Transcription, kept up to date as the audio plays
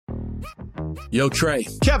Yo, Trey.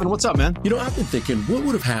 Kevin, what's up, man? You know, I've been thinking, what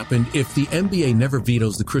would have happened if the NBA never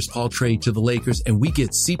vetoes the Chris Paul trade to the Lakers and we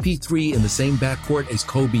get CP3 in the same backcourt as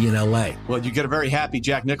Kobe in LA? Well, you get a very happy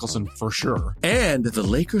Jack Nicholson for sure. And the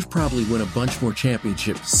Lakers probably win a bunch more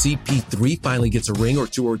championships. CP3 finally gets a ring or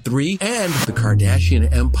two or three, and the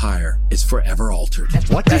Kardashian empire is forever altered.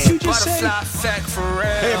 What did you just say?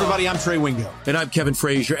 Hey, everybody, I'm Trey Wingo. And I'm Kevin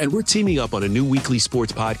Frazier, and we're teaming up on a new weekly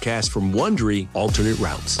sports podcast from Wondery, Alternate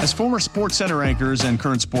Routes. As former Sports Center anchors and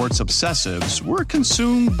current sports obsessives, we're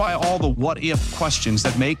consumed by all the what-if questions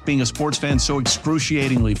that make being a sports fan so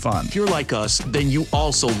excruciatingly fun. If you're like us, then you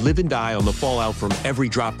also live and die on the fallout from every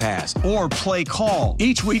drop pass. Or play call.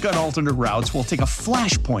 Each week on Alternate Routes, we'll take a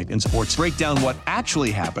flashpoint in sports, break down what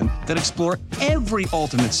actually happened, then explore every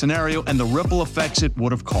alternate scenario and the ripple effects it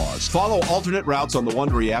would have caused. Follow Alternate Routes on the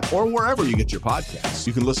Wondery app or wherever you get your podcasts.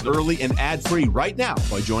 You can listen early and ad-free right now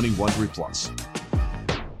by joining Wondery Plus.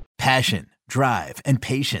 Passion, drive, and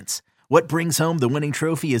patience. What brings home the winning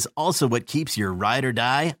trophy is also what keeps your ride or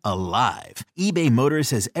die alive. eBay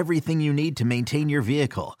Motors has everything you need to maintain your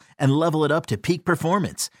vehicle and level it up to peak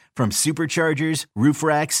performance, from superchargers, roof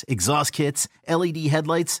racks, exhaust kits, LED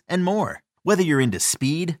headlights, and more. Whether you're into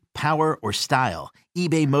speed, power, or style,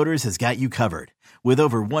 eBay Motors has got you covered. With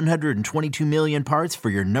over 122 million parts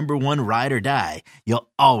for your number one ride or die,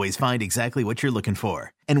 you'll always find exactly what you're looking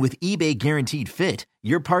for. And with eBay Guaranteed Fit,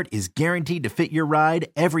 your part is guaranteed to fit your ride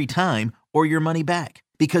every time or your money back.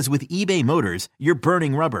 Because with eBay Motors, you're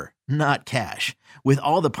burning rubber, not cash. With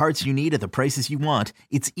all the parts you need at the prices you want,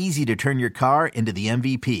 it's easy to turn your car into the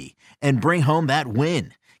MVP and bring home that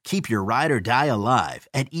win. Keep your ride or die alive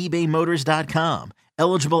at ebaymotors.com.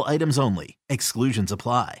 Eligible items only. Exclusions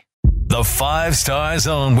apply. The 5 Star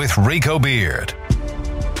Zone with Rico Beard.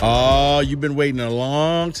 Oh, you've been waiting a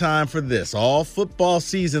long time for this, all football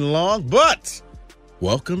season long, but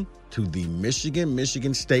welcome to the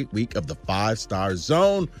Michigan State week of the 5 Star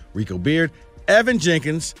Zone. Rico Beard, Evan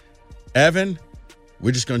Jenkins. Evan,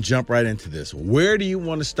 we're just going to jump right into this. Where do you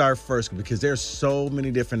want to start first? Because there's so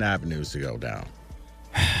many different avenues to go down.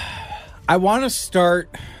 I want to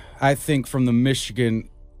start, I think, from the Michigan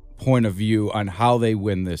point of view on how they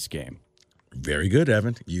win this game. Very good,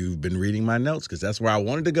 Evan. You've been reading my notes because that's where I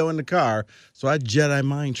wanted to go in the car, so I Jedi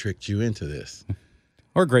mind tricked you into this.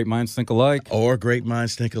 Or great minds think alike. Or great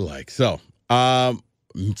minds think alike. So,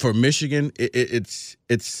 for Michigan,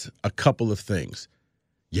 it's a couple of things.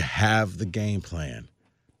 You have the game plan.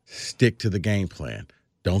 Stick to the game plan.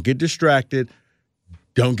 Don't get distracted.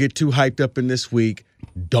 Don't get too hyped up in this week.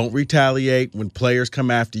 Don't retaliate when players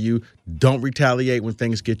come after you. Don't retaliate when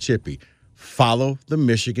things get chippy. Follow the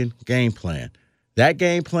Michigan game plan. That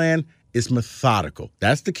game plan is methodical.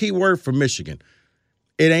 That's the key word for Michigan.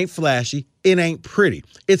 It ain't flashy. It ain't pretty.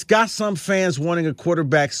 It's got some fans wanting a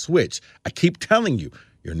quarterback switch. I keep telling you,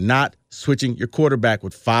 you're not switching your quarterback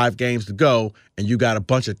with 5 games to go and you got a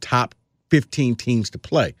bunch of top 15 teams to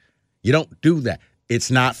play. You don't do that. It's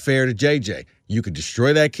not fair to JJ. You could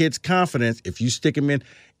destroy that kid's confidence if you stick him in.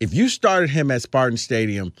 If you started him at Spartan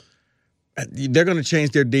Stadium, they're going to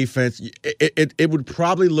change their defense. It would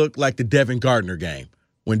probably look like the Devin Gardner game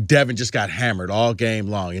when Devin just got hammered all game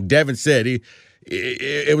long. And Devin said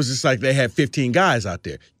it was just like they had 15 guys out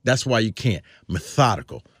there. That's why you can't.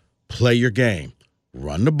 Methodical. Play your game.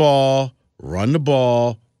 Run the ball, run the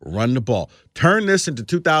ball, run the ball. Turn this into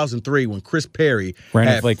 2003 when Chris Perry ran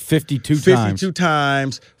it like 52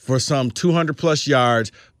 times for some 200-plus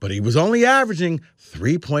yards, but he was only averaging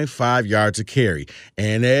 3.5 yards a carry.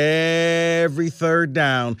 And every third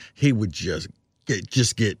down, he would just get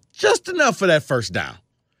just enough for that first down.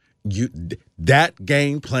 That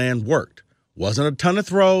game plan worked. Wasn't a ton of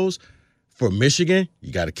throws. For Michigan,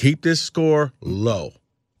 you got to keep this score low,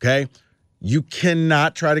 okay? You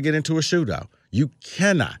cannot try to get into a shootout. You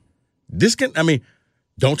cannot.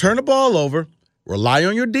 Don't turn the ball over. Rely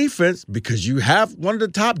on your defense because you have one of the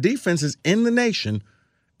top defenses in the nation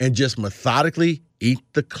and just methodically eat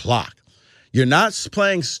the clock. You're not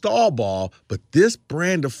playing stall ball, but this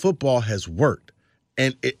brand of football has worked.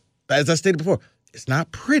 And as I stated before, it's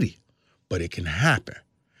not pretty, but it can happen.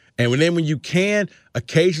 And when you can,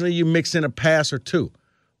 occasionally you mix in a pass or two.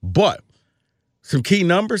 But some key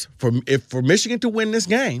numbers for Michigan to win this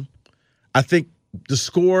game, I think the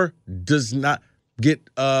score does not get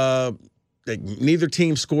neither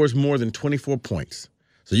team scores more than 24 points.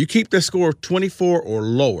 So you keep the score of 24 or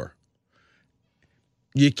lower.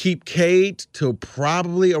 You keep Cade to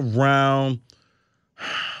probably around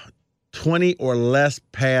 20 or less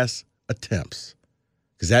pass attempts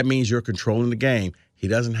because that means you're controlling the game. He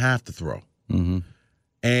doesn't have to throw. Mm-hmm.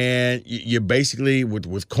 And you basically,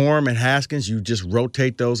 with Corum and Haskins, you just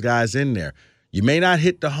rotate those guys in there. You may not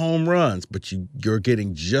hit the home runs, but you're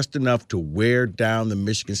getting just enough to wear down the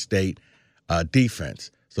Michigan State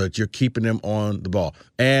defense so that you're keeping them on the ball.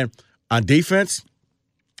 And on defense,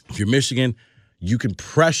 if you're Michigan, you can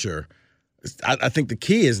pressure. I think the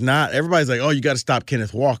key is not – everybody's like, oh, you got to stop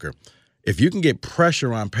Kenneth Walker. If you can get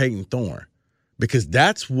pressure on Peyton Thorne, because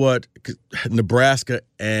that's what Nebraska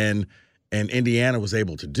and Indiana was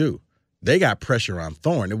able to do. They got pressure on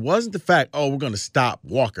Thorne. It wasn't the fact, oh, we're going to stop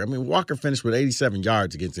Walker. I mean, Walker finished with 87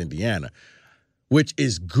 yards against Indiana, which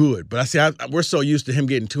is good. But we're so used to him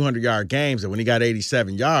getting 200-yard games that when he got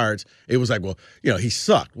 87 yards, it was like, well, he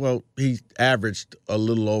sucked. Well, he averaged a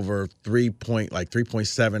little over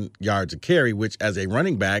 3.7 yards a carry, which as a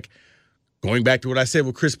running back, going back to what I said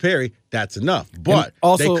with Chris Perry, that's enough. But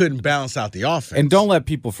also, they couldn't balance out the offense. And don't let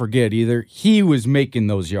people forget either, he was making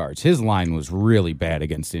those yards. His line was really bad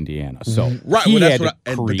against Indiana. So right, but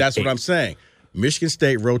that's what I'm saying. Michigan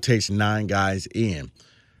State rotates 9 guys in.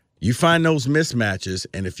 You find those mismatches,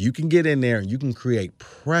 and if you can get in there and you can create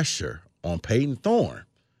pressure on Peyton Thorne,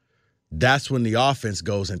 that's when the offense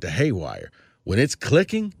goes into haywire. When it's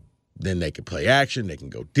clicking, then they can play action, they can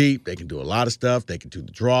go deep, they can do a lot of stuff, they can do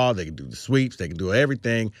the draw, they can do the sweeps, they can do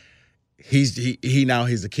everything. He's the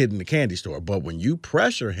kid in the candy store. But when you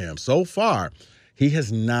pressure him so far, he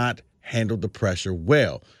has not handled the pressure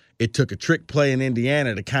well. It took a trick play in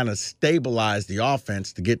Indiana to kind of stabilize the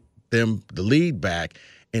offense to get them the lead back,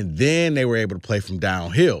 and then they were able to play from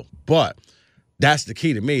downhill. But that's the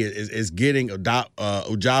key to me is getting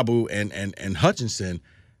Ojabu and Hutchinson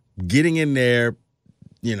getting in there,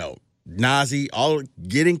 Nazi,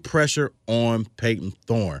 getting pressure on Peyton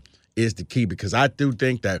Thorne is the key, because I do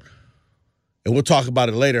think that, and we'll talk about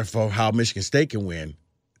it later for how Michigan State can win.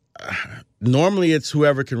 Normally it's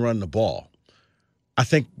whoever can run the ball. I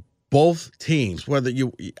think both teams,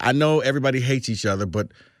 I know everybody hates each other, but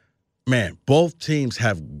man, both teams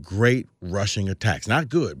have great rushing attacks. Not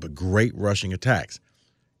good, but great rushing attacks.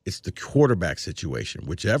 It's the quarterback situation.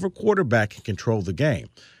 Whichever quarterback can control the game.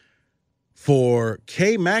 For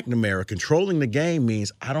K. McNamara, controlling the game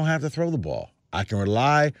means I don't have to throw the ball. I can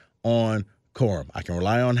rely on Corum. I can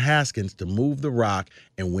rely on Haskins to move the rock,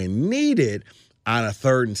 and when needed, on a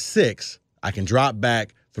 3rd and 6, I can drop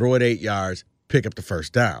back, throw it 8 yards, pick up the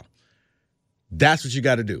first down. That's what you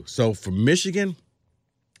got to do. So for Michigan,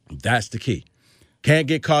 that's the key. Can't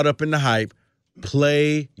get caught up in the hype.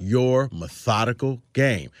 Play your methodical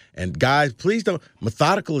game. And guys, please don't.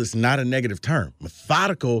 Methodical is not a negative term.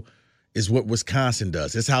 Methodical is what Wisconsin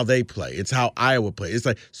does. It's how they play. It's how Iowa plays. It's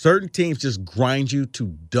like certain teams just grind you to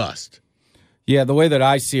dust. Yeah, the way that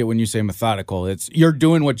I see it when you say methodical, it's you're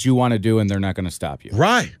doing what you want to do and they're not going to stop you.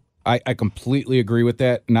 Right. I completely agree with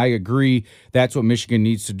that, and I agree that's what Michigan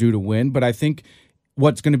needs to do to win. But I think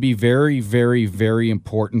what's going to be very, very, very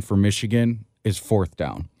important for Michigan is 4th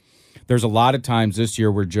down. There's a lot of times this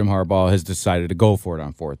year where Jim Harbaugh has decided to go for it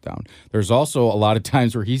on 4th down. There's also a lot of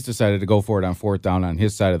times where he's decided to go for it on 4th down on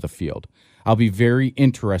his side of the field. I'll be very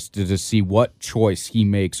interested to see what choice he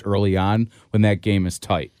makes early on when that game is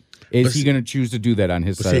tight. Is he going to choose to do that on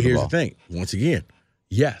his side of the ball? Here's the thing. Once again,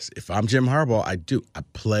 yes, if I'm Jim Harbaugh, I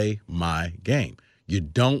play my game. You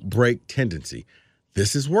don't break tendency.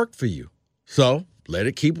 This has worked for you. So let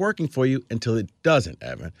it keep working for you until it doesn't,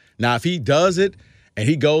 Evan. Now, if he does it and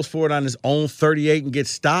he goes for it on his own 38 and gets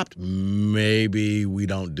stopped, maybe we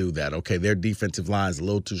don't do that. Okay, their defensive line is a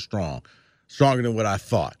little too strong, stronger than what I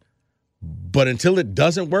thought. But until it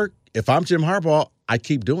doesn't work, if I'm Jim Harbaugh, I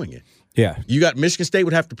keep doing it. Yeah. Michigan State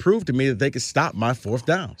would have to prove to me that they could stop my 4th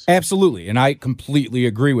downs. Absolutely, and I completely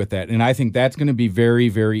agree with that. And I think that's going to be very,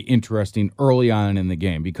 very interesting early on in the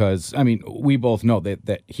game because, I mean, we both know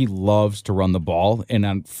that he loves to run the ball, and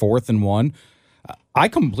on 4th and 1, I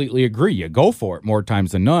completely agree. You go for it more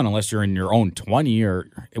times than none, unless you're in your own 20 or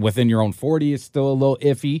within your own 40. It's still a little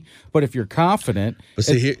iffy. But if you're confident, but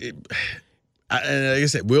see, like I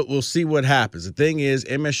said, we'll see what happens. The thing is,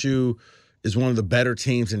 MSU is one of the better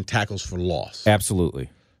teams in tackles for loss. Absolutely.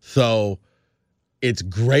 So it's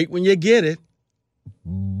great when you get it,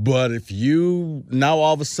 but if you now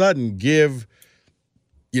all of a sudden give,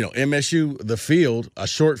 MSU the field, a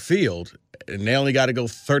short field, and they only got to go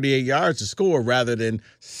 38 yards to score rather than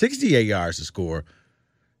 68 yards to score,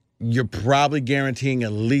 you're probably guaranteeing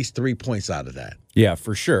at least 3 points out of that. Yeah,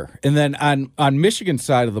 for sure. And then on Michigan's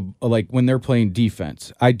side of when they're playing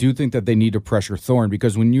defense, I do think that they need to pressure Thorne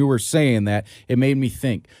because when you were saying that, it made me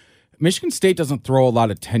think Michigan State doesn't throw a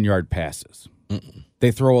lot of 10-yard passes.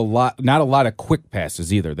 They throw not a lot of quick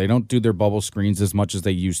passes either. They don't do their bubble screens as much as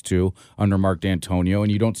they used to under Mark D'Antonio,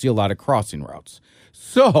 and you don't see a lot of crossing routes.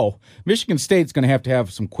 So Michigan State's going to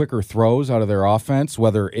have some quicker throws out of their offense,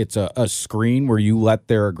 whether it's a screen where you let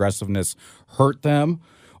their aggressiveness hurt them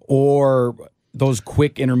or those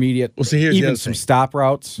quick intermediate, even some stop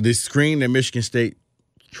routes. The screen that Michigan State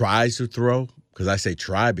tries to throw, because I say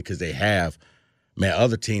try because they have, man,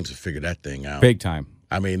 other teams have figured that thing out. Big time.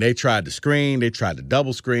 I mean, they tried the screen, they tried the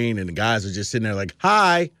double screen, and the guys are just sitting there like,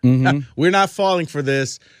 hi, we're not falling for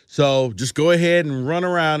this, so just go ahead and run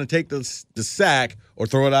around and take the sack or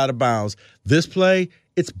throw it out of bounds. This play,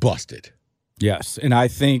 it's busted. Yes, and I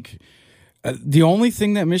think the only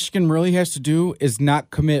thing that Michigan really has to do is not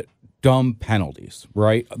commit dumb penalties,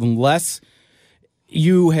 right? Unless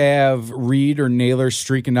you have Reed or Naylor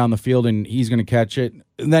streaking down the field and he's going to catch it,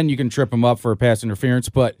 then you can trip him up for a pass interference,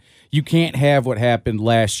 but you can't have what happened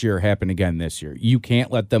last year happen again this year. You can't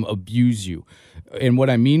let them abuse you. And what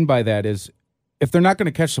I mean by that is if they're not going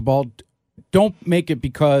to catch the ball, don't make it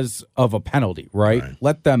because of a penalty, right?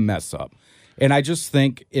 Let them mess up. And I just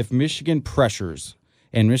think if Michigan pressures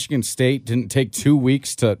and Michigan State didn't take 2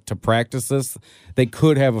 weeks to practice this, they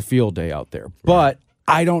could have a field day out there. But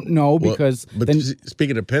I don't know because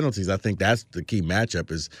speaking of penalties, I think that's the key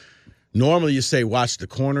matchup is normally you say watch the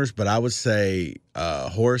corners, but I would say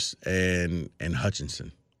Horse and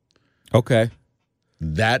Hutchinson. Okay.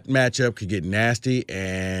 That matchup could get nasty,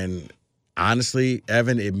 and honestly,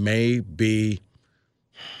 Evan, it may be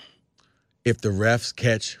if the refs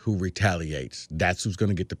catch who retaliates. That's who's going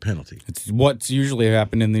to get the penalty. It's what's usually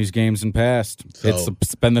happened in these games in past. So,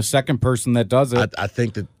 it's been the second person that does it. I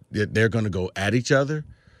think that they're going to go at each other.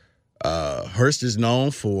 Hurst is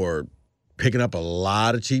known for picking up a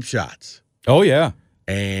lot of cheap shots. Oh, yeah.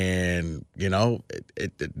 And,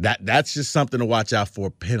 that's just something to watch out for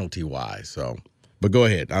penalty-wise. So, but go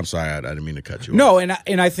ahead. I'm sorry. I didn't mean to cut you off. No,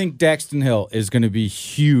 and I think Daxton Hill is going to be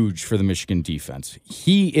huge for the Michigan defense.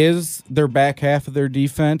 He is their back half of their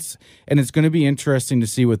defense, and it's going to be interesting to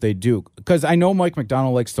see what they do. Because I know Mike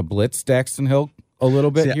McDonald likes to blitz Daxton Hill a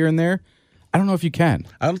little bit here and there. I don't know if you can.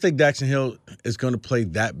 I don't think Daxton Hill is going to play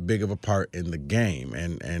that big of a part in the game.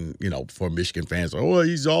 And for Michigan fans,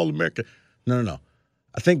 he's All-American. No.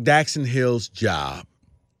 I think Daxton Hill's job,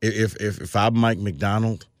 if I'm Mike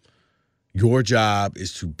McDonald, your job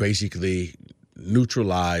is to basically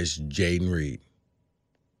neutralize Jaden Reed.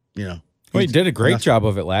 He did a great job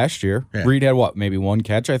of it last year. Yeah. Reed had maybe one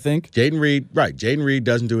catch, I think? Jaden Reed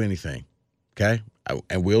doesn't do anything, okay?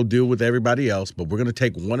 And we'll deal with everybody else, but we're going to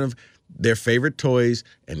take one of their favorite toys,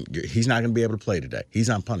 and he's not going to be able to play today. He's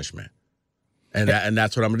on punishment. And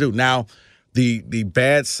that's what I'm going to do. Now, the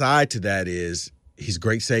bad side to that is he's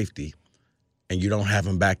great safety, and you don't have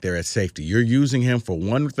him back there at safety. You're using him for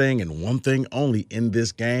one thing and one thing only in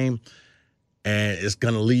this game, and it's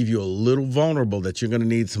going to leave you a little vulnerable that you're going to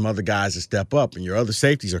need some other guys to step up. And your other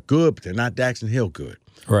safeties are good, but they're not Daxton Hill good.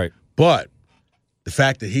 Right. But the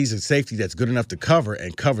fact that he's a safety that's good enough to cover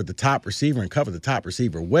the top receiver and cover the top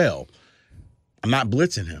receiver well, I'm not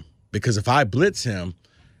blitzing him. Because if I blitz him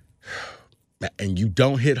and you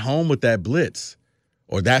don't hit home with that blitz,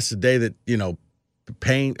 or that's the day that,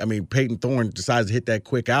 Peyton Thorne decides to hit that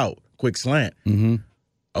quick slant. Mm-hmm.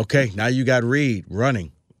 Okay, now you got Reed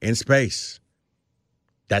running in space.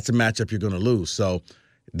 That's a matchup you're going to lose. So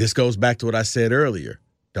this goes back to what I said earlier.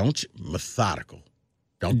 Methodical.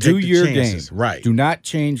 Don't do take the your chances. game. Right. Do not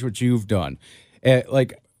change what you've done.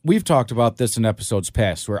 We've talked about this in episodes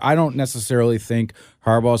past where I don't necessarily think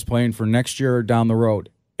Harbaugh's playing for next year or down the road.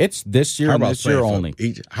 It's this year and this year only.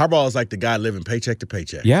 Harbaugh is like the guy living paycheck to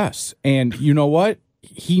paycheck. Yes. And you know what?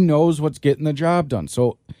 He knows what's getting the job done.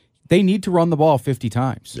 So they need to run the ball 50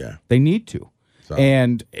 times. Yeah. They need to. So.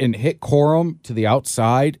 And hit Corum to the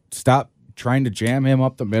outside. Stop trying to jam him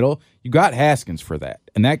up the middle. You got Haskins for that.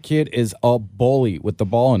 And that kid is a bully with the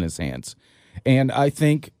ball in his hands. And I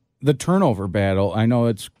think the turnover battle, I know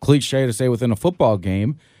it's cliche to say within a football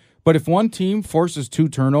game, but if one team forces 2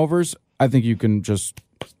 turnovers, I think you can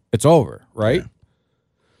it's over, right? Yeah.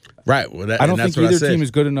 Right. Well, I don't think either team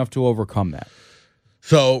is good enough to overcome that.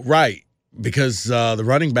 So, right, because the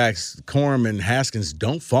running backs, Corum and Haskins,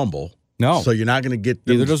 don't fumble. No. So you're not going to get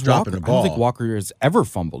them dropping the ball. I don't think Walker has ever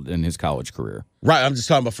fumbled in his college career. Right. I'm just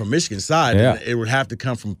talking about from Michigan's side. Yeah. It would have to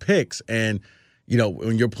come from picks. And,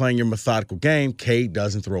 when you're playing your methodical game, Cade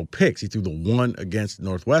doesn't throw picks. He threw the one against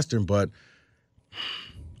Northwestern, but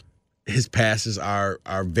his passes are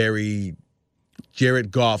very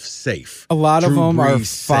Jared Goff safe. A lot of them are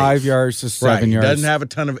 5 yards to 7 yards. He doesn't have a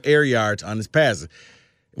ton of air yards on his passes.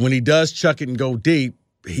 When he does chuck it and go deep,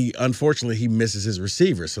 unfortunately he misses his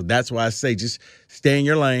receiver. So that's why I say just stay in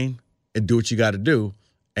your lane and do what you got to do,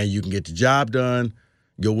 and you can get the job done.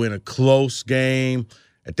 You'll win a close game.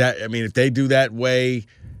 If they do that way,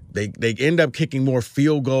 they end up kicking more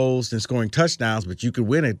field goals than scoring touchdowns, but you could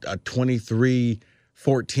win a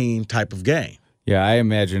 23-14 type of game. Yeah, I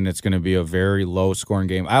imagine it's going to be a very low-scoring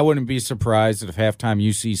game. I wouldn't be surprised if at halftime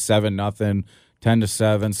you see 7-0,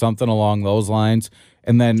 10-7, something along those lines.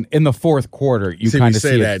 And then in the fourth quarter, you kind of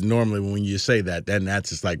say that normally when you say that, then that's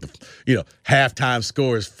just like halftime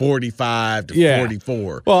score is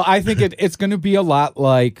 45-44. Well, I think it's going to be a lot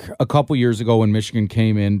like a couple years ago when Michigan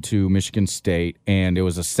came into Michigan State, and it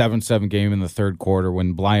was a 7-7 game in the third quarter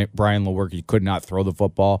when Brian Lewerke could not throw the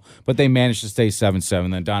football, but they managed to stay 7-7.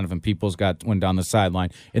 Then Donovan Peoples went down the sideline,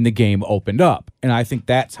 and the game opened up. And I think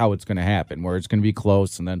that's how it's going to happen, where it's going to be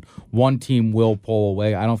close, and then one team will pull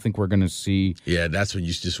away. I don't think we're going to see. Yeah, that's when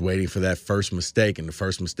you're just waiting for that first mistake, and the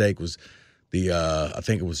first mistake was I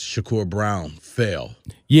think it was Shakur Brown fell.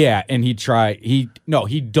 Yeah, and he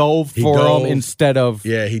dove for him instead of.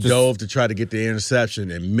 Yeah, he dove to try to get the interception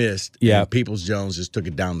and missed. Yeah, and Peoples-Jones just took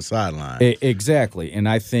it down the sideline. Exactly, and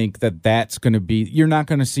I think that's going to be. You're not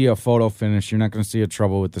going to see a photo finish. You're not going to see a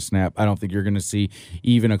trouble with the snap. I don't think you're going to see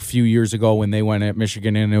even a few years ago when they went at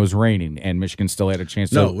Michigan and it was raining and Michigan still had a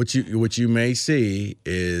chance. No, what you may see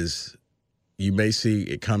is. You may see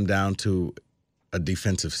it come down to a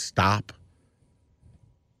defensive stop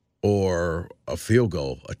or a field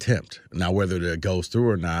goal attempt. Now, whether that goes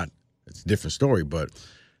through or not, it's a different story. But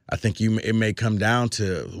I think it may come down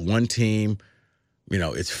to one team,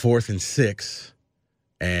 it's 4th and 6,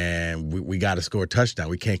 and we got to score a touchdown.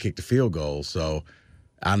 We can't kick the field goal. So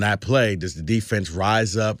on that play, does the defense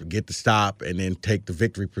rise up, get the stop, and then take the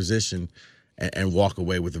victory position and walk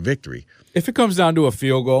away with a victory? If it comes down to a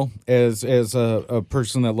field goal, as a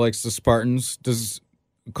person that likes the Spartans, does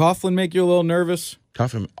Coughlin make you a little nervous?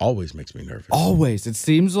 Coughlin always makes me nervous. Always. It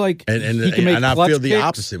seems like he can make I feel the kicks.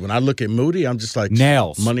 Opposite. When I look at Moody, I'm just like,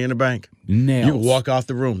 nails. Money in the bank. Nails. You can walk off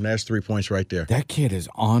the room. That's 3 points right there. That kid is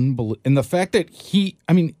unbelievable. And the fact that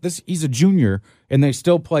he's a junior, and they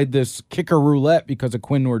still played this kicker roulette because of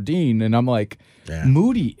Quinn Nordine, and I'm like,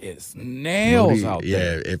 Moody is nails out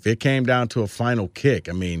there. Yeah, if it came down to a final kick,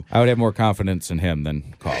 I would have more confidence in him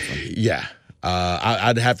than Coughlin. Yeah.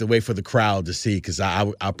 I'd have to wait for the crowd to see because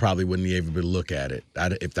I probably wouldn't be able to look at it.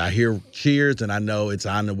 If I hear cheers and I know it's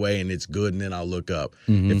on the way and it's good, and then I'll look up.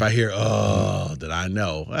 Mm-hmm. If I hear, then I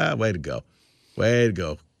know. Way to go. Way to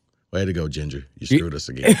go. Way to go, Ginger. You screwed us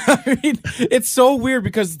again. It's so weird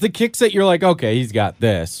because the kicks that you're like, okay, he's got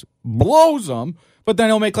this, blows them, but then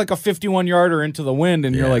he'll make like a 51-yarder into the wind,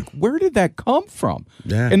 and you're like, where did that come from?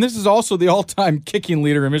 Yeah. And this is also the all-time kicking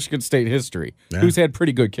leader in Michigan State history, who's had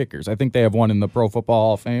pretty good kickers. I think they have one in the Pro Football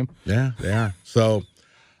Hall of Fame. Yeah, they are. So,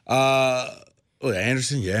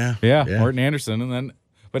 Anderson, Yeah, Morton Anderson,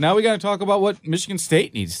 but now we got to talk about what Michigan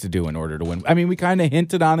State needs to do in order to win. We kind of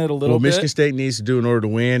hinted on it a little bit. What Michigan State needs to do in order to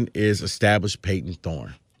win is establish Peyton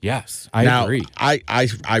Thorne. Yes, I agree.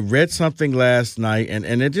 I read something last night, and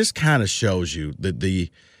it just kind of shows you that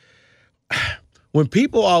when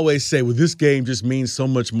people always say, well, this game just means so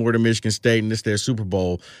much more to Michigan State and it's their Super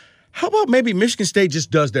Bowl, how about maybe Michigan State just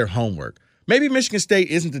does their homework? Maybe Michigan State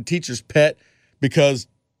isn't the teacher's pet because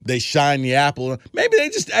they shine the apple. Maybe they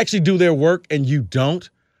just actually do their work and you don't.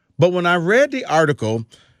 But when I read the article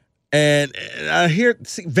and I hear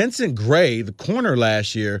Vincent Gray, the corner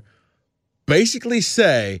last year, basically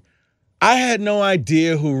say, I had no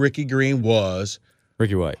idea who Ricky White was,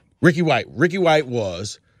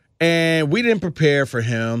 and we didn't prepare for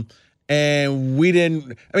him, and we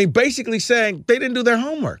didn't – basically saying they didn't do their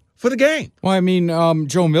homework for the game. Well,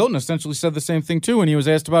 Joe Milton essentially said the same thing, too, when he was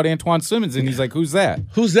asked about Antoine Simmons, and he's like, who's that?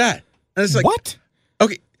 Who's that? And it's like – what?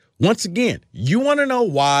 Okay, once again, you want to know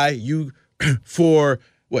why you – for –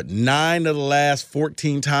 9 of the last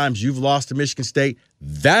 14 times you've lost to Michigan State?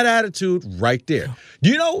 That attitude right there.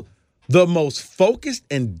 You know, the most focused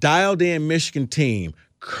and dialed-in Michigan team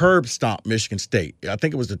curb stomped Michigan State. I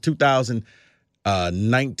think it was the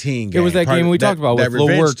 2019 game. It was that game we talked about with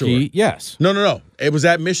Lewerke. Yes. No. It was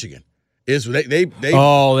at Michigan. They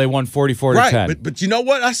won 44-10. Right, but you know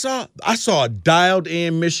what? I saw a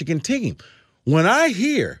dialed-in Michigan team. When I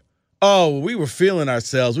hear, we were feeling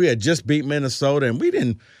ourselves. We had just beat Minnesota, and we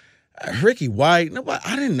didn't. Ricky White.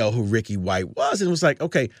 I didn't know who Ricky White was. And it was like,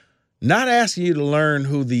 okay, not asking you to learn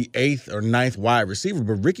who the 8th or 9th wide receiver,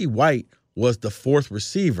 but Ricky White was the 4th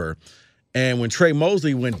receiver. And when Trey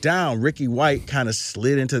Mosley went down, Ricky White kind of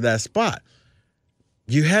slid into that spot.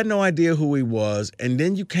 You had no idea who he was, and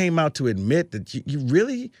then you came out to admit that you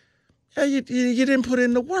really, you didn't put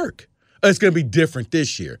in the work. It's going to be different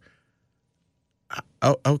this year.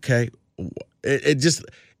 Okay.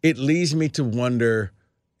 It leads me to wonder,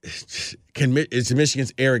 is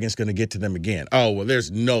Michigan's arrogance going to get to them again? Oh, well,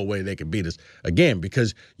 there's no way they can beat us again,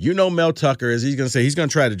 because Mel Tucker, as he's going to say, he's going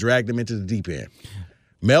to try to drag them into the deep end.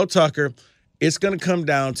 Mel Tucker, it's going to come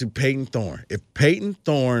down to Peyton Thorne. If Peyton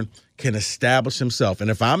Thorne can establish himself,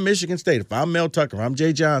 and if I'm Michigan State, if I'm Mel Tucker, if I'm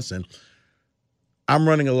Jay Johnson, I'm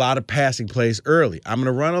running a lot of passing plays early. I'm going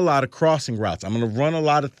to run a lot of crossing routes. I'm going to run a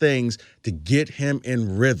lot of things to get him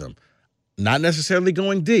in rhythm. Not necessarily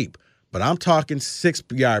going deep, but I'm talking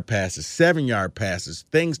 6-yard passes, 7-yard passes,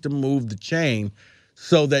 things to move the chain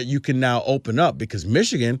so that you can now open up. Because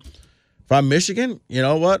Michigan, if I'm Michigan, you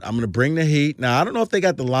know what? I'm going to bring the heat. Now, I don't know if they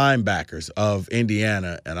got the linebackers of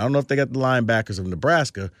Indiana, and I don't know if they got the linebackers of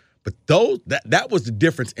Nebraska, but that was the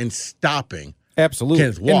difference in stopping.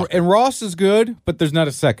 Absolutely. And Ross is good, but there's not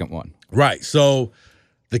a second one. Right. So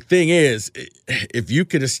the thing is, if you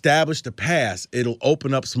could establish the pass, it'll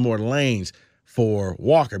open up some more lanes for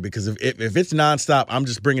Walker, because if it's nonstop, I'm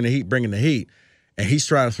just bringing the heat, and he's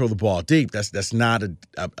trying to throw the ball deep. That's not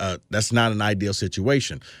an ideal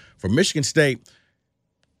situation for Michigan State.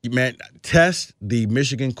 Man, test the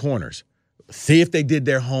Michigan corners. See if they did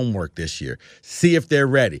their homework this year. See if they're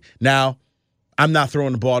ready. Now, I'm not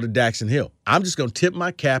throwing the ball to Daxton Hill. I'm just going to tip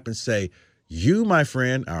my cap and say, you, my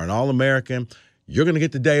friend, are an All-American. You're going to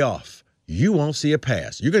get the day off. You won't see a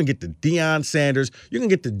pass. You're going to get the Deion Sanders. You're going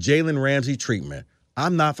to get the Jalen Ramsey treatment.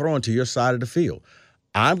 I'm not throwing to your side of the field.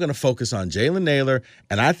 I'm going to focus on Jalen Naylor,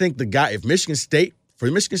 and I think for Michigan State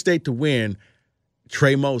to win,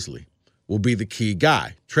 Trey Mosley will be the key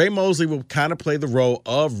guy. Trey Mosley will kind of play the role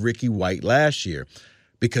of Ricky White last year,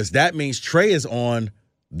 because that means Trey is on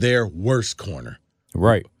their worst corner.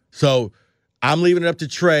 Right. So I'm leaving it up to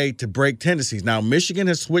Trey to break tendencies. Now, Michigan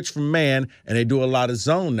has switched from man, and they do a lot of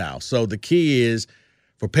zone now. So the key is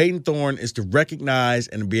for Peyton Thorne is to recognize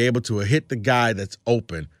and be able to hit the guy that's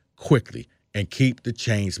open quickly and keep the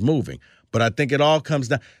chains moving. But I think it all comes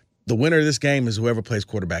down. The winner of this game is whoever plays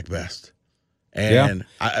quarterback best. And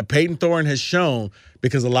Peyton Thorne has shown,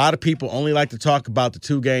 because a lot of people only like to talk about the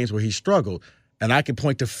 2 games where he struggled, and I can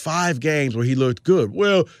point to 5 games where he looked good.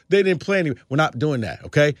 Well, they didn't play any. We're not doing that,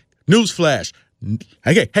 okay? Newsflash.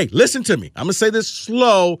 Hey, listen to me. I'm going to say this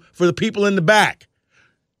slow for the people in the back.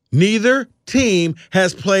 Neither team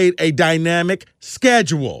has played a dynamic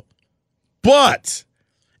schedule. But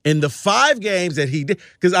in the 5 games that he did,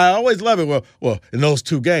 because I always love it, well, in those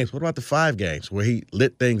 2 games, what about the 5 games where he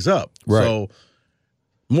lit things up? Right. So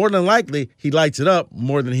more than likely, he lights it up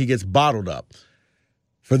more than he gets bottled up.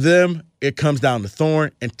 For them, it comes down to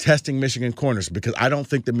Thorne and testing Michigan corners, because I don't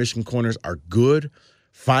think the Michigan corners are good.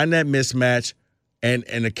 Find that mismatch, and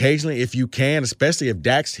occasionally, if you can, especially if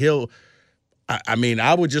Dax Hill,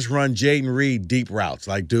 I would just run Jaden Reed deep routes.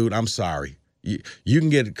 Like, dude, I'm sorry. You can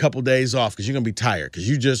get a couple days off because you're going to be tired,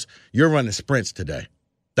 because you're running sprints today.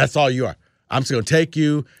 That's all you are. I'm just going to take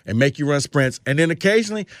you and make you run sprints. And then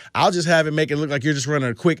occasionally, I'll just have it make it look like you're just running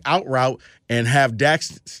a quick out route and have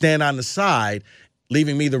Dax stand on the side,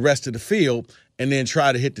 leaving me the rest of the field, and then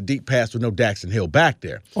try to hit the deep pass with no Daxton Hill back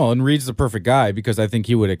there. Well, and Reed's the perfect guy, because I think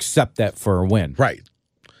he would accept that for a win. Right.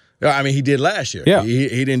 I mean, he did last year. Yeah. He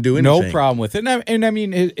didn't do anything. No problem with it. And I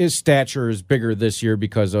mean, his stature is bigger this year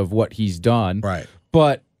because of what he's done. Right.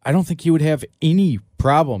 But I don't think he would have any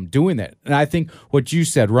problem doing that. And I think what you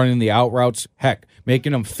said, running the out routes, heck,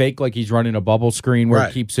 making him fake like he's running a bubble screen where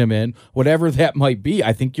it keeps him in, whatever that might be,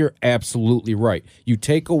 I think you're absolutely right. You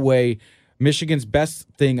take away Michigan's best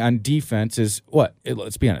thing on defense is what?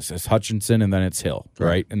 Let's be honest. It's Hutchinson and then it's Hill,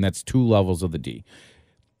 right? And that's 2 levels of the D.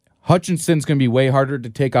 Hutchinson's going to be way harder to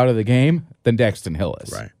take out of the game than Daxton Hill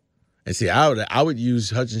is. Right. And see, I would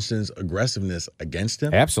use Hutchinson's aggressiveness against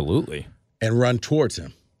him. Absolutely. And run towards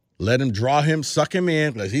him. Let him draw him, suck him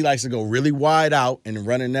in, because he likes to go really wide out and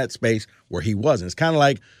run in that space where he wasn't. It's kind of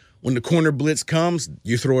like when the corner blitz comes,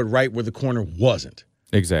 you throw it right where the corner wasn't.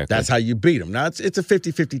 Exactly. That's how you beat him. Now, it's a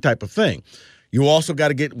 50-50 type of thing. You also got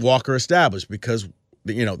to get Walker established, because,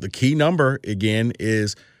 the key number, again,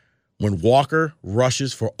 is when Walker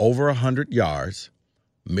rushes for over 100 yards,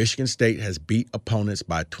 Michigan State has beat opponents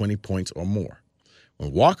by 20 points or more.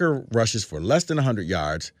 When Walker rushes for less than 100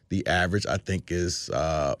 yards, the average, I think, is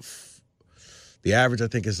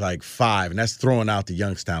like 5, and that's throwing out the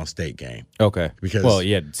Youngstown State game. Okay. Because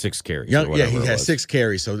he had 6 carries. He had 6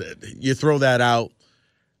 carries, so you throw that out.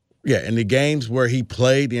 Yeah, in the games where he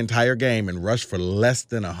played the entire game and rushed for less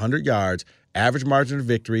than 100 yards, average margin of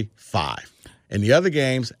victory, 5. In the other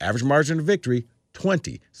games, average margin of victory,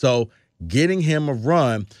 20. So getting him a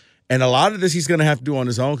run, And a lot of this he's going to have to do on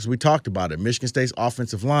his own because we talked about it. Michigan State's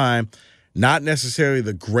offensive line, not necessarily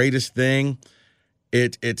the greatest thing.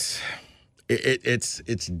 It's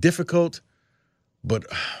difficult, but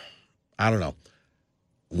I don't know.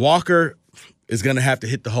 Walker is going to have to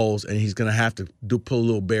hit the holes, and he's going to have to pull a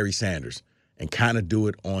little Barry Sanders and kind of do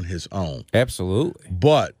it on his own. Absolutely.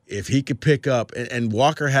 But if he could pick up, and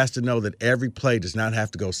Walker has to know that every play does not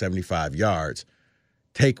have to go 75 yards.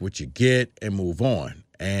 Take what you get and move on.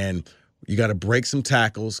 And you got to break some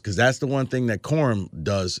tackles because that's the one thing that Corum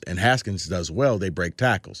does and Haskins does well. They break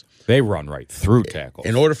tackles. They run right through tackles.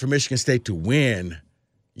 In order for Michigan State to win,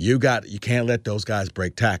 you can't let those guys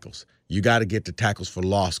break tackles. You got to get the tackles for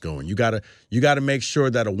loss going. You got to make sure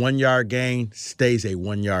that a 1-yard gain stays a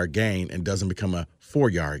 1-yard gain and doesn't become a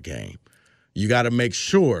 4-yard gain. You got to make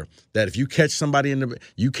sure that if you catch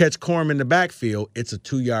you catch Corum in the backfield, it's a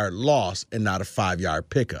 2-yard loss and not a 5-yard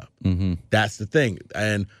pickup. Mm-hmm. That's the thing.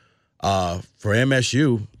 And for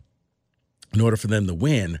MSU, in order for them to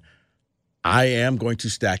win, I am going to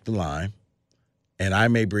stack the line, and I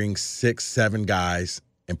may bring 6-7 guys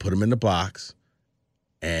and put them in the box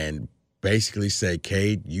and basically say,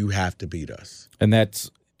 Cade, you have to beat us. And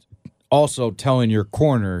that's also telling your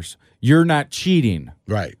corners, you're not cheating.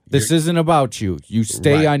 Right. This isn't about you. You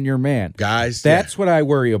stay on your man. Guys. That's what I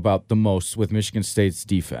worry about the most with Michigan State's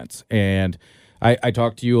defense. And I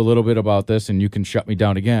talked to you a little bit about this, and you can shut me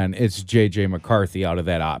down again. It's J.J. McCarthy out of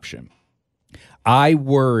that option. I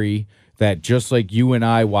worry that just like you and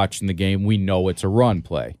I watching the game, we know it's a run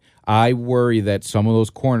play. I worry that some of those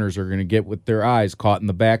corners are going to get with their eyes caught in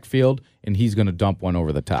the backfield, and he's going to dump one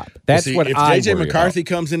over the top. That's what I worry If J.J. McCarthy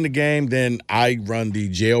about. comes in the game, then I run the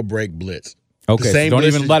jailbreak blitz. Okay, so don't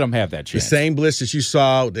even let him have that chance. The same blitz that you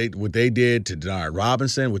saw, what they did to Denard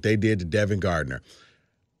Robinson, what they did to Devin Gardner.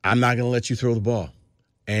 I'm not going to let you throw the ball.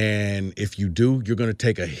 And if you do, you're going to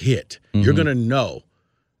take a hit. Mm-hmm. You're going to know.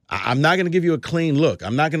 I'm not going to give you a clean look.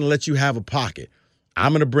 I'm not going to let you have a pocket.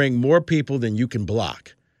 I'm going to bring more people than you can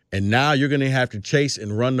block. And now you're going to have to chase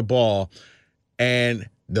and run the ball. And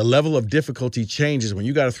the level of difficulty changes when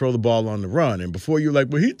you got to throw the ball on the run. And before you're like,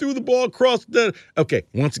 well, he threw the ball across the – okay,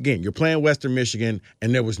 once again, you're playing Western Michigan,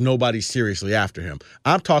 and there was nobody seriously after him.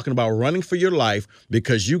 I'm talking about running for your life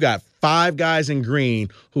because you got 5 guys in green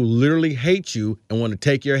who literally hate you and want to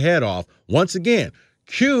take your head off. Once again,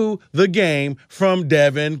 cue the game from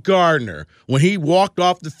Devin Gardner. When he walked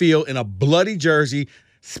off the field in a bloody jersey,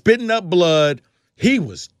 spitting up blood, he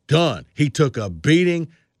was done. He took a beating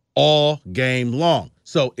all game long.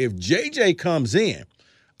 So if JJ comes in,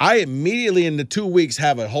 I immediately in the 2 weeks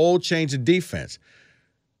have a whole change of defense.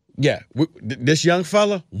 Yeah, this young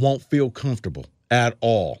fella won't feel comfortable at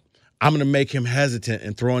all. I'm going to make him hesitant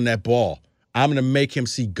in throwing that ball. I'm going to make him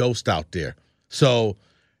see ghost out there. So,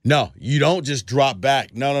 no, you don't just drop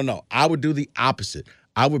back. No. I would do the opposite.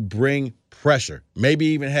 I would bring pressure. Maybe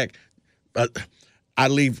even, heck,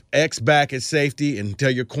 I'd leave X back at safety and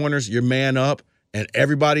tell your corners, your man up. And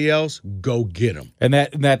everybody else, go get them. And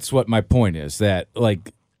that's what my point is, that,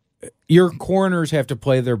 like, your corners have to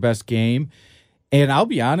play their best game. And I'll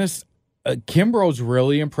be honest, Kimbrough's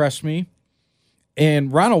really impressed me.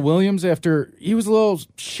 And Ronald Williams, after he was a little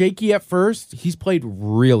shaky at first, he's played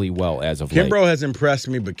really well as of late. Kimbrough has impressed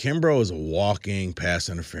me, but Kimbrough is a walking pass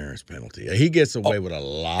interference penalty. He gets away with a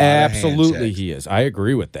lot absolutely of hand checks. He is. I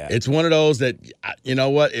agree with that. It's one of those that, you know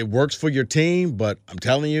what, it works for your team, but I'm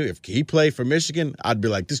telling you, if he played for Michigan, I'd be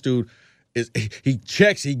like, this dude, he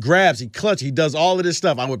checks, he grabs, he clutches, he does all of this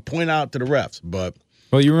stuff. I would point out to the refs, but...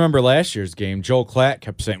 Well, you remember last year's game, Joel Klatt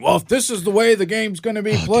kept saying, well, if this is the way the game's going to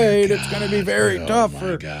be played, it's going to be very tough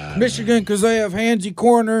for Michigan because they have handsy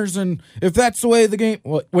corners, and if that's the way the game –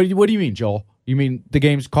 what do you mean, Joel? You mean the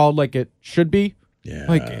game's called like it should be? Yeah.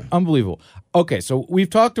 Like, unbelievable. Okay, so we've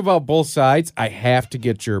talked about both sides. I have to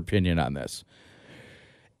get your opinion on this.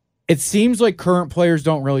 It seems like current players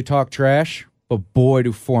don't really talk trash, but boy,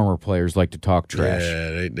 do former players like to talk trash.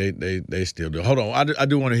 Yeah, they still do. Hold on. I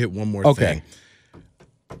do want to hit one more thing. Okay.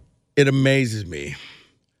 It amazes me.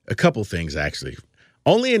 A couple things, actually.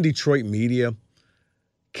 Only in Detroit media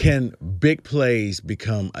can big plays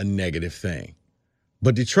become a negative thing.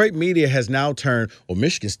 But Detroit media has now turned, well,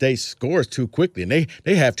 Michigan State scores too quickly, and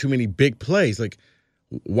they have too many big plays. Like,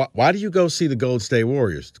 why do you go see the Golden State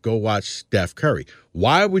Warriors to go watch Steph Curry?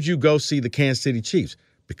 Why would you go see the Kansas City Chiefs?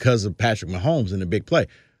 Because of Patrick Mahomes and the big play.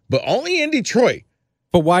 But only in Detroit.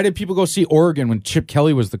 But why did people go see Oregon when Chip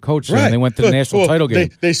Kelly was the coach there and they went to the national title game?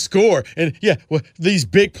 They score. And, these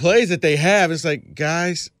big plays that they have, it's like,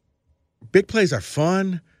 guys, big plays are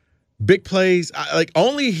fun. Big plays, like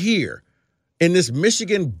only here In this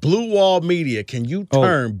Michigan blue wall media, can you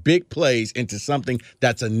turn big plays into something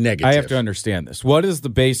that's a negative? I have to understand this. What is the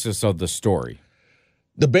basis of the story?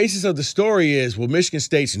 The basis of the story is, well, Michigan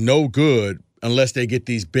State's no good unless they get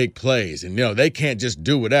these big plays. And, they can't just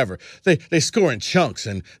do whatever. They score in chunks,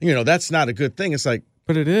 and, that's not a good thing. It's like,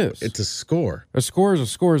 but it is. It's a score. A score is a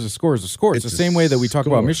score is a score is a score. It's the same way that we talk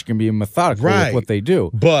about Michigan being methodical with what they do.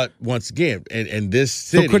 But once again, in this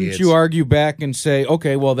city, so couldn't you argue back and say,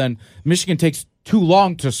 okay, well then Michigan takes too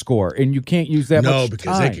long to score, and you can't use that much time. No,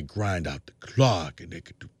 because they could grind out the clock, and they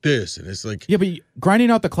could do this, and it's like, yeah, but grinding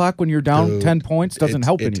out the clock when you're down 10 points doesn't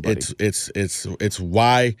help anybody. It's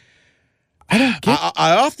why I don't get.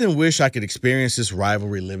 I often wish I could experience this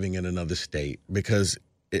rivalry living in another state, because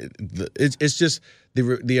it's just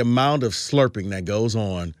the amount of slurping that goes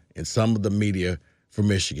on in some of the media for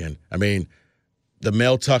Michigan. I mean, the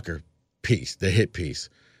Mel Tucker piece, the hit piece.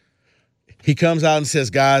 He comes out and says,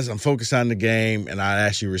 guys, I'm focused on the game, and I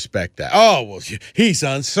actually respect that. Oh, well, he's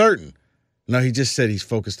uncertain. No, he just said he's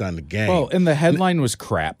focused on the game. Well, and the headline was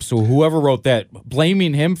crap. So whoever wrote that,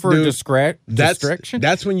 blaming him for distraction?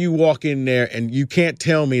 That's when you walk in there, and you can't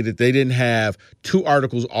tell me that they didn't have 2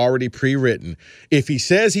 articles already pre-written. If he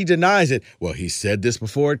says he denies it, well, he said this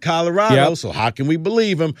before at Colorado, so how can we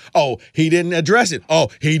believe him? Oh, he didn't address it. Oh,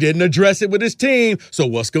 he didn't address it with his team. So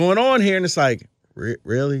what's going on here? And it's like,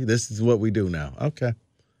 really? This is what we do now? Okay.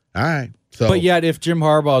 All right. So, but yet, if Jim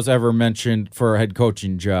Harbaugh's ever mentioned for a head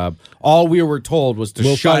coaching job, all we were told was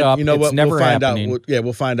to shut up. You know it's what? Never we'll find happening. out.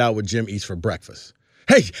 We'll find out what Jim eats for breakfast.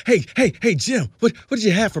 Hey, Jim, what did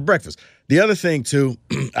you have for breakfast? The other thing, too,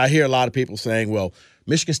 I hear a lot of people saying, well,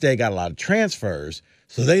 Michigan State got a lot of transfers,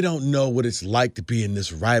 so they don't know what it's like to be in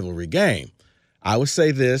this rivalry game. I would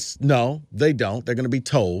say this. No, they don't. They're going to be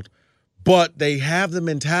told. But they have the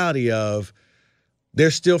mentality of, they're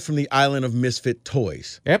still from the island of misfit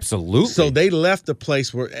toys. Absolutely. So they left the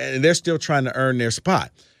place where, and they're still trying to earn their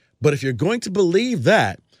spot. But if you're going to believe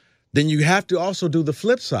that, then you have to also do the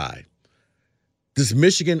flip side. Does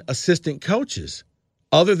Michigan assistant coaches,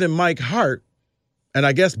 other than Mike Hart and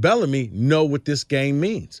I guess Bellamy, know what this game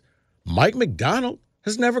means? Mike McDonald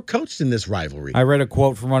has never coached in this rivalry. I read a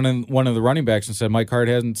quote from one of the running backs and said Mike Hart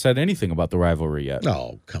hasn't said anything about the rivalry yet.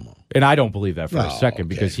 No, come on. And I don't believe that for a second,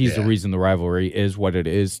 because he's the reason the rivalry is what it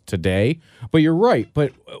is today. But you're right.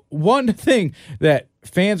 But one thing that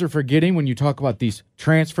fans are forgetting when you talk about these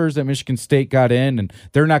transfers that Michigan State got in, and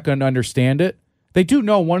they're not going to understand it, they do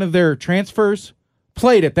know one of their transfers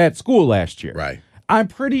played at that school last year. Right. I'm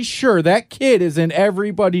pretty sure that kid is in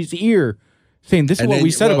everybody's ear saying, this is what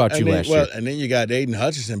we said about you last year. And then you got Aiden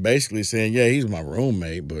Hutchinson basically saying, yeah, he's my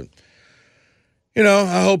roommate, but,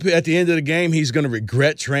 I hope at the end of the game he's going to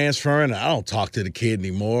regret transferring. I don't talk to the kid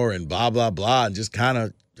anymore and blah, blah, blah, and just kind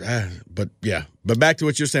of, but back to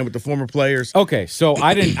what you're saying with the former players. Okay, so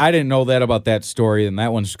I didn't know that about that story, and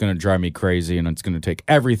that one's going to drive me crazy, and it's going to take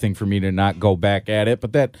everything for me to not go back at it,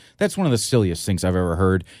 but that's one of the silliest things I've ever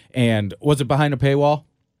heard. And was it behind a paywall?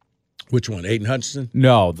 Which one, Aiden Hutchinson?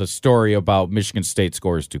 No, the story about Michigan State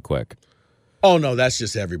scores too quick. Oh, no, that's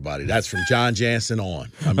just everybody. That's from John Jansen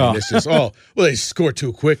on. I mean, It's just, they score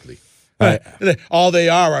too quickly. All they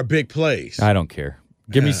are big plays. I don't care.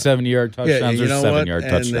 Give me 70-yard touchdowns or 7-yard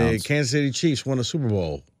touchdowns. And the Kansas City Chiefs won a Super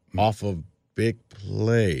Bowl off of big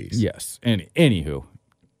plays. Yes. Anywho,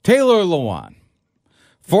 Taylor Lewan,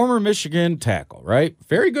 former Michigan tackle, right?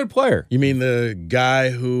 Very good player. You mean the guy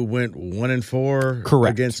who went 1-4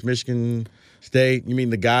 Correct. Against Michigan State? You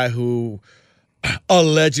mean the guy who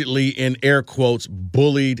allegedly, in air quotes,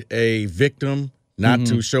 bullied a victim not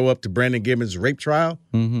to show up to Brandon Gibbons' rape trial?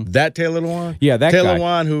 Mm-hmm. That Taylor Lewan? Yeah, that Taylor guy.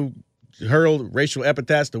 Lewan who hurled racial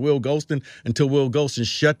epithets to Will Golston until Will Golston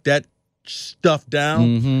shut that stuff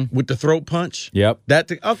down with the throat punch. Yep.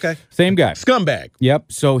 Okay. Same guy. Scumbag.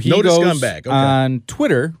 Yep. So he Notice goes scumbag. Okay. on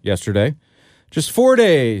Twitter yesterday, just 4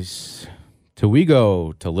 days till we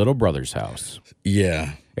go to Little Brother's house.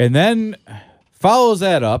 Yeah. And then follows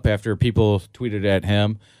that up after people tweeted at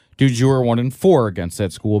him, dude, you were 1-4 against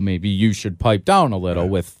that school. Maybe you should pipe down a little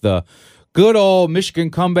with the good old Michigan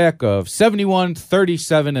comeback of 71,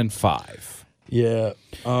 37, and 5. Yeah.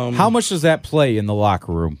 How much does that play in the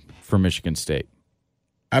locker room for Michigan State?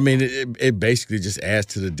 I mean, it basically just adds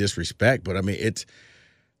to the disrespect. But, I mean, it's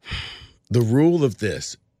the rule of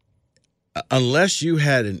this. Unless you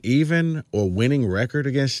had an even or winning record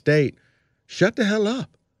against State, shut the hell up.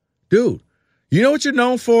 Dude, you know what you're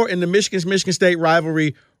known for in the Michigan State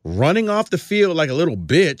rivalry? Running off the field like a little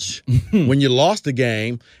bitch when you lost the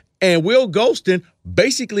game. And Will Golston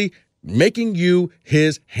basically making you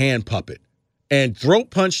his hand puppet and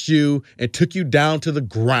throat punched you and took you down to the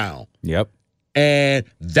ground. Yep. And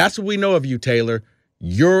that's what we know of you, Taylor.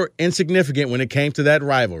 You're insignificant when it came to that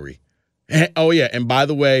rivalry. And, oh, yeah, and by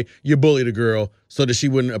the way, you bullied a girl so that she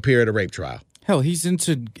wouldn't appear at a rape trial. Hell, he's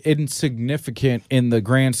insignificant in the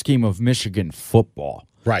grand scheme of Michigan football.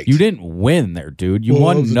 Right. You didn't win there, dude. You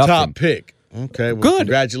won was nothing. The top pick. Okay, well, Good.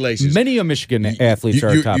 Congratulations. Many of Michigan athletes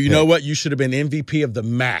are top pick. You know what? You should have been MVP of the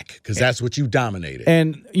MAC because that's what you dominated.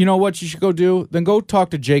 And you know what you should go do? Then go talk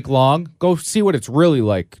to Jake Long. Go see what it's really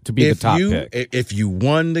like to be the top pick. If you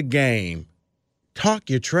won the game, talk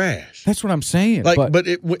your trash. That's what I'm saying.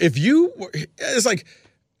 If you, it's like,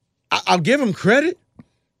 I'll give him credit.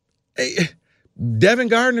 Devin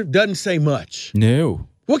Gardner doesn't say much. No.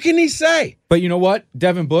 What can he say? But you know what?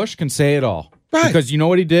 Devin Bush can say it all. Right. Because you know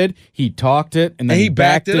what he did? He talked it, and then he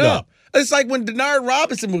backed it up. It's like when Denard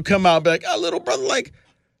Robinson would come out and be like, little brother, like,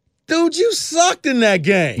 dude, you sucked in that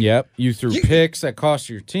game. Yep. You threw picks that cost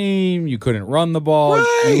your team. You couldn't run the ball.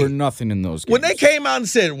 Right. You were nothing in those games. When they came out and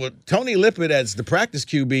said, well, Tony Lippett as the practice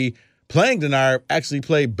QB playing Denard actually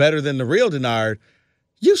played better than the real Denard,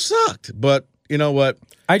 you sucked. But you know what?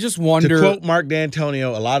 I just wonder. To quote Mark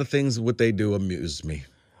D'Antonio, a lot of things what they do amuse me.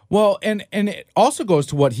 Well, and it also goes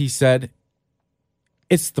to what he said.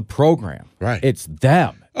 It's the program. Right. It's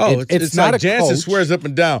them. Oh, it's not like a Jansen coach. swears up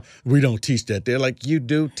and down, we don't teach that. They're like, you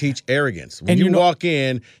do teach arrogance. When you walk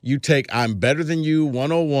in, you take, I'm better than you,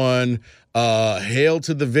 101, hail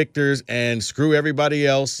to the victors, and screw everybody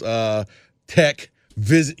else, tech,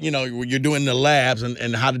 visit, you're doing the labs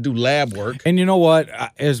and how to do lab work. And you know what?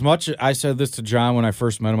 As much as I said this to John when I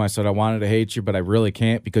first met him, I said, I wanted to hate you, but I really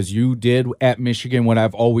can't because you did at Michigan what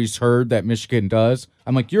I've always heard that Michigan does.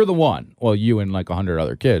 I'm like, you're the one. Well, you and like 100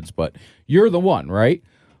 other kids, but you're the one, right?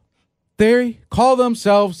 They call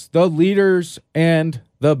themselves the leaders and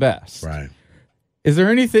the best. Right. Is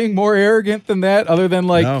there anything more arrogant than that other than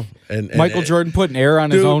like no. and Michael Jordan putting air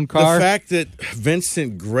on his own car? The fact that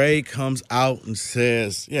Vincent Gray comes out and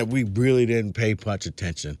says, yeah, we really didn't pay much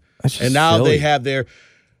attention. And now silly. they have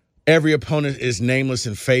every opponent is nameless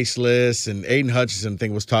and faceless, and Aiden Hutchinson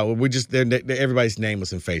thing was taught. Well, everybody's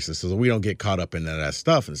nameless and faceless, so we don't get caught up in that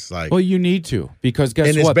stuff. It's like, well, you need to because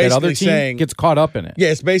guess what? That other team gets caught up in it. Yeah,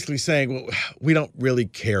 it's basically saying, well, we don't really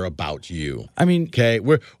care about you. I mean, okay,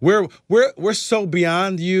 we're so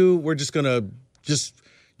beyond you. We're just gonna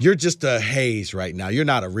you're just a haze right now. You're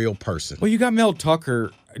not a real person. Well, you got Mel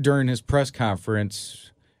Tucker during his press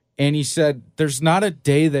conference, and he said, "There's not a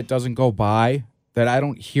day that doesn't go by that I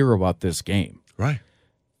don't hear about this game." Right.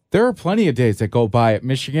 There are plenty of days that go by at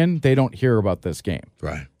Michigan, they don't hear about this game.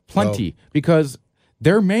 Right. Plenty. Because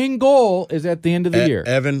their main goal is at the end of the year.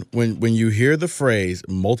 Evan, when you hear the phrase,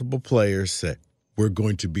 multiple players say, we're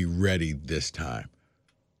going to be ready this time.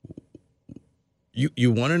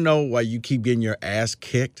 You want to know why you keep getting your ass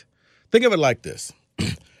kicked? Think of it like this.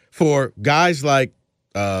 For guys like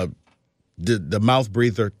the mouth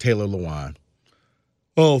breather Taylor Lewan,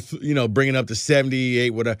 bringing up to 78,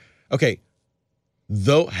 whatever. Okay,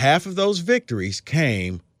 though half of those victories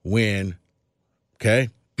came when,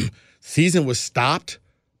 season was stopped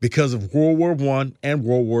because of World War I and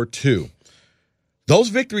World War II. Those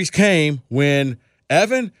victories came when,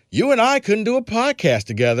 Evan, you and I couldn't do a podcast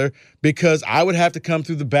together because I would have to come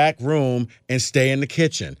through the back room and stay in the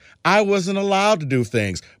kitchen. I wasn't allowed to do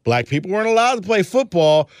things. Black people weren't allowed to play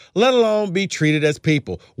football, let alone be treated as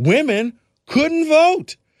people. Women couldn't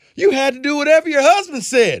vote. You had to do whatever your husband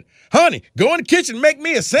said. Honey, go in the kitchen and make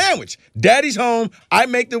me a sandwich. Daddy's home. I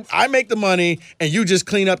make the money, and you just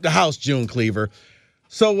clean up the house, June Cleaver.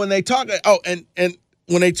 So when they talk, and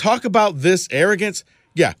when they talk about this arrogance,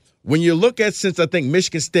 yeah, when you look at since I think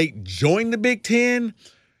Michigan State joined the Big Ten,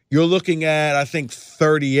 you're looking at, I think,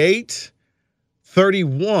 38,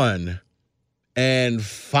 31, and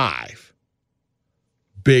 5.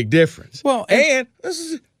 Big difference. Well, and this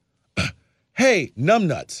is, hey,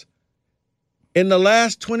 numbnuts. In the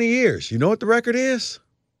last 20 years, you know what the record is?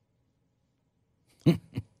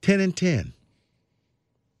 10-10.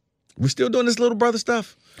 We're still doing this little brother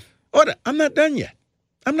stuff. I'm not done yet.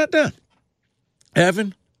 I'm not done.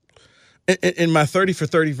 Evan, in my 30 for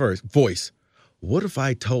 30 voice, what if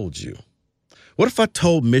I told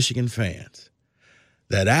Michigan fans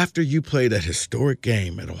that after you played that historic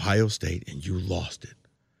game at Ohio State and you lost it,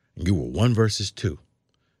 and you were 1 versus 2,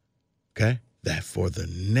 that for the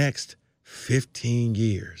next 15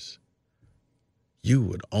 years, you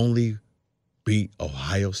would only beat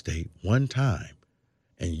Ohio State 1 time,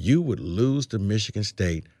 and you would lose to Michigan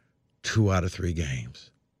State 2 out of 3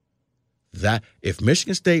 games. That if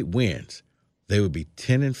Michigan State wins, they would be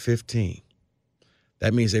 10-15.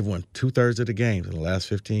 That means they've won 2/3 of the games in the last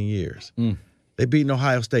 15 years. They've beaten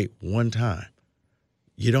Ohio State 1 time.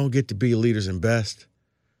 you don't get to be leaders and best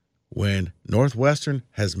when Northwestern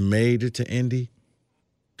has made it to Indy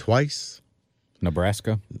twice.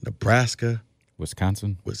 Nebraska,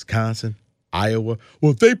 Wisconsin, Iowa.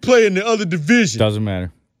 Well, if they play in the other division. Doesn't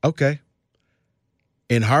matter. Okay.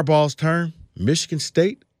 In Harbaugh's term, Michigan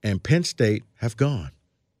State and Penn State have gone.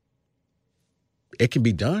 It can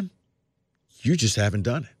be done. You just haven't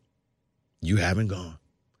done it. You haven't gone.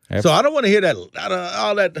 So I don't want to hear that,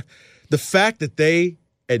 all that. The fact that they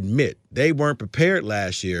admit they weren't prepared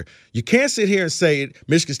last year, you can't sit here and say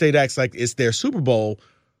Michigan State acts like it's their Super Bowl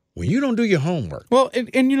when you don't do your homework. Well,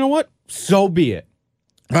 and you know what? So be it.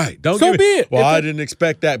 Right. So be it. Well, I didn't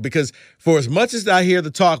expect that because for as much as I hear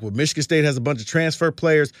the talk with Michigan State has a bunch of transfer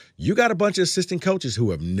players, you got a bunch of assistant coaches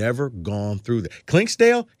who have never gone through that.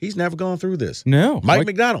 Clinksdale, he's never gone through this. No. Mike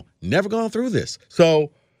McDonald, never gone through this.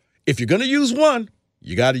 So if you're going to use one,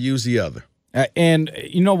 you got to use the other. And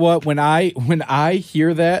you know what? When I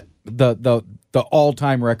hear that, the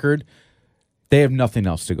all-time record, they have nothing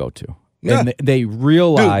else to go to. Yeah. And they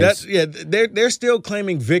realize they're still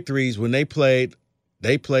claiming victories when they played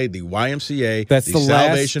the YMCA, That's the the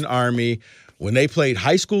Salvation Army, when they played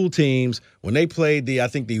high school teams, when they played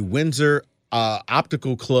the Windsor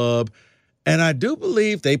Optical Club, and I do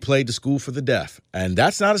believe they played the School for the Deaf. And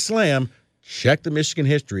that's not a slam. Check the Michigan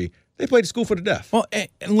history. They played the School for the Deaf. Well, and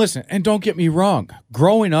listen, and don't get me wrong.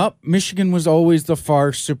 Growing up, Michigan was always the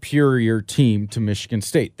far superior team to Michigan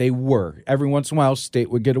State. They were. Every once in a while, State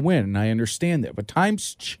would get a win, and I understand that. But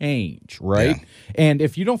times change, right? Yeah. And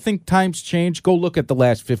if you don't think times change, go look at the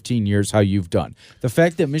last 15 years, how you've done. The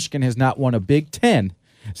fact that Michigan has not won a Big Ten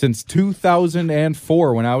since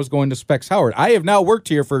 2004 when I was going to Specs Howard. I have now worked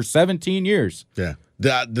here for 17 years. Yeah.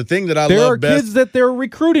 The thing that I there love are best, kids that they're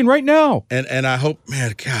recruiting right now, and I hope,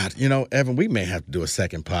 man, God, Evan, we may have to do a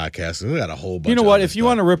second podcast. We got a whole bunch. You know what? If you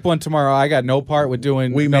want to rip one tomorrow, I got no part with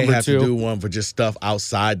doing. We may have to do one for just stuff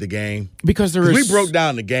outside the game because we broke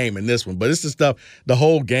down the game in this one, but it's the stuff, the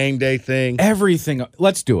whole game day thing, everything.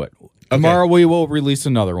 Let's do it. Okay. Tomorrow we will release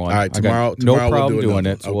another one. All right, tomorrow no we'll problem doing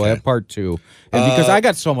it. So we'll have part 2. And because I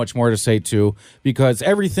got so much more to say too, because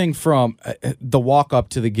everything from the walk up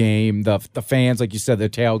to the game, the fans, like you said, the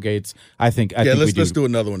tailgates. I think let's do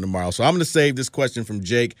another one tomorrow. So I'm going to save this question from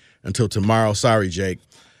Jake until tomorrow. Sorry, Jake.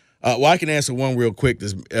 Well, I can answer one real quick.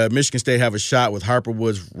 Does Michigan State have a shot with Harper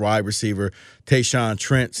Woods wide receiver Tayshaun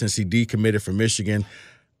Trent since he decommitted from Michigan?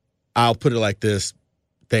 I'll put it like this: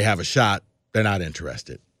 they have a shot. They're not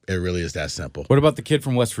interested. It really is that simple. What about the kid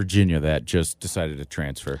from West Virginia that just decided to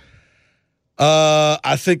transfer?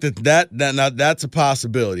 I think that's a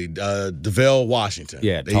possibility. DeVale Washington.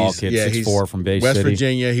 Yeah, tall kid, 6'4" from Bay City. West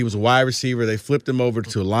Virginia. He was a wide receiver. They flipped him over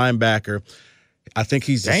to a linebacker. I think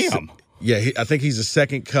he's I think he's a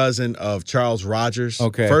second cousin of Charles Rogers.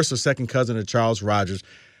 Okay. First or second cousin of Charles Rogers.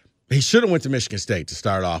 He should have went to Michigan State to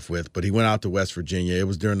start off with, but he went out to West Virginia. It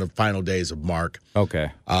was during the final days of Mark.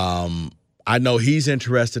 Okay. I know he's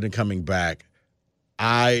interested in coming back.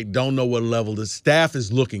 I don't know what level the staff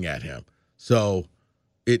is looking at him. So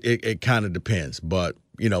it kind of depends. But,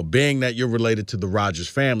 being that you're related to the Rogers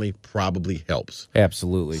family probably helps.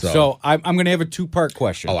 Absolutely. So I'm going to have a 2-part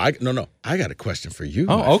question. Oh, I got a question for you.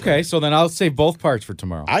 Oh, okay. Friend. So then I'll save both parts for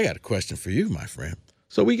tomorrow. I got a question for you, my friend.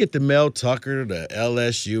 So we get to Mel Tucker, the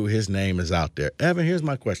LSU. His name is out there. Evan, here's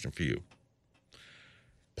my question for you.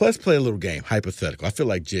 Let's play a little game, hypothetical. I feel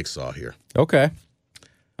like Jigsaw here. Okay.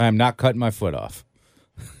 I'm not cutting my foot off.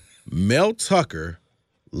 Mel Tucker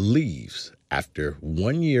leaves after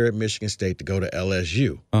 1 year at Michigan State to go to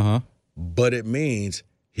LSU. Uh-huh. But it means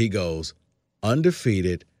he goes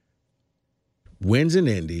undefeated, wins in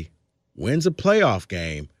Indy, wins a playoff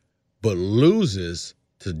game, but loses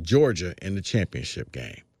to Georgia in the championship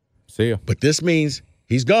game. See ya. But this means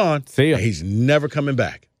he's gone. See ya. And he's never coming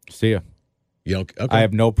back. See ya. Okay. I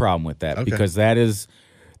have no problem with that because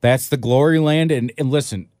that's the glory land. And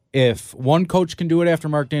listen, if one coach can do it after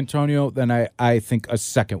Mark D'Antonio, then I think a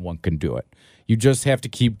second one can do it. You just have to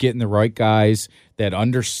keep getting the right guys that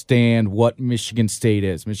understand what Michigan State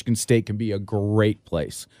is. Michigan State can be a great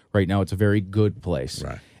place. Right now, it's a very good place.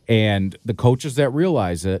 Right. And the coaches that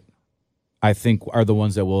realize it, I think, are the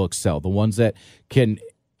ones that will excel. The ones that can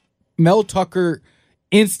 – Mel Tucker –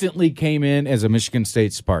 instantly came in as a Michigan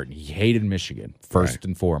State Spartan. He hated Michigan first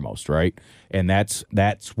and foremost, right? And that's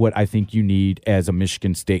what I think you need as a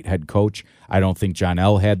Michigan State head coach. I don't think John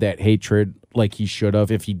L. had that hatred like he should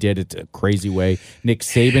have. If he did, it's a crazy way. Nick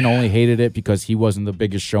Saban only hated it because he wasn't the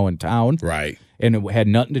biggest show in town. Right. And it had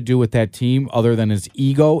nothing to do with that team other than his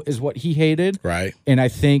ego is what he hated. Right. And I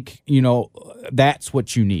think, that's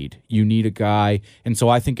what you need. You need a guy. And so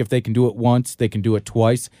I think if they can do it once, they can do it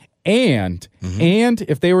twice. And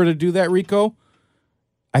if they were to do that, Rico,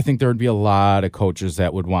 I think there would be a lot of coaches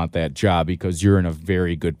that would want that job because you're in a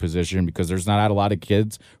very good position because there's not a lot of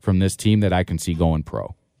kids from this team that I can see going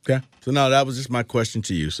pro. Okay. So, no, that was just my question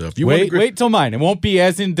to you. So, if you wait till mine. It won't be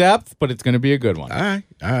as in-depth, but it's going to be a good one. All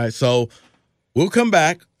right. So, we'll come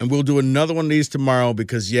back, and we'll do another one of these tomorrow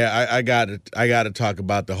because, I got to talk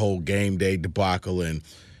about the whole game day debacle and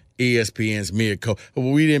ESPN's Mia Cole.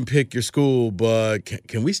 Well, we didn't pick your school, but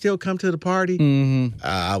can we still come to the party? Mm-hmm.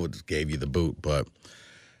 I would have gave you the boot, but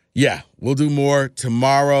yeah, we'll do more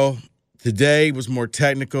tomorrow. Today was more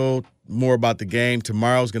technical, more about the game.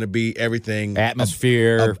 Tomorrow's going to be everything.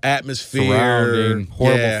 Atmosphere. Surrounding.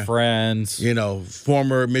 Horrible friends.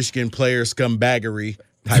 Former Michigan player scumbaggery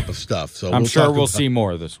type of stuff. So I'm sure we'll see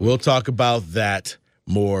more this week. We'll talk about that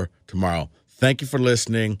more tomorrow. Thank you for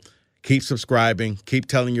listening. Keep subscribing. Keep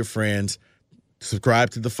telling your friends. Subscribe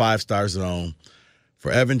to the 5-Star Zone.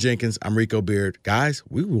 For Evan Jenkins, I'm Rico Beard. Guys,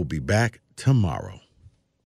 we will be back tomorrow.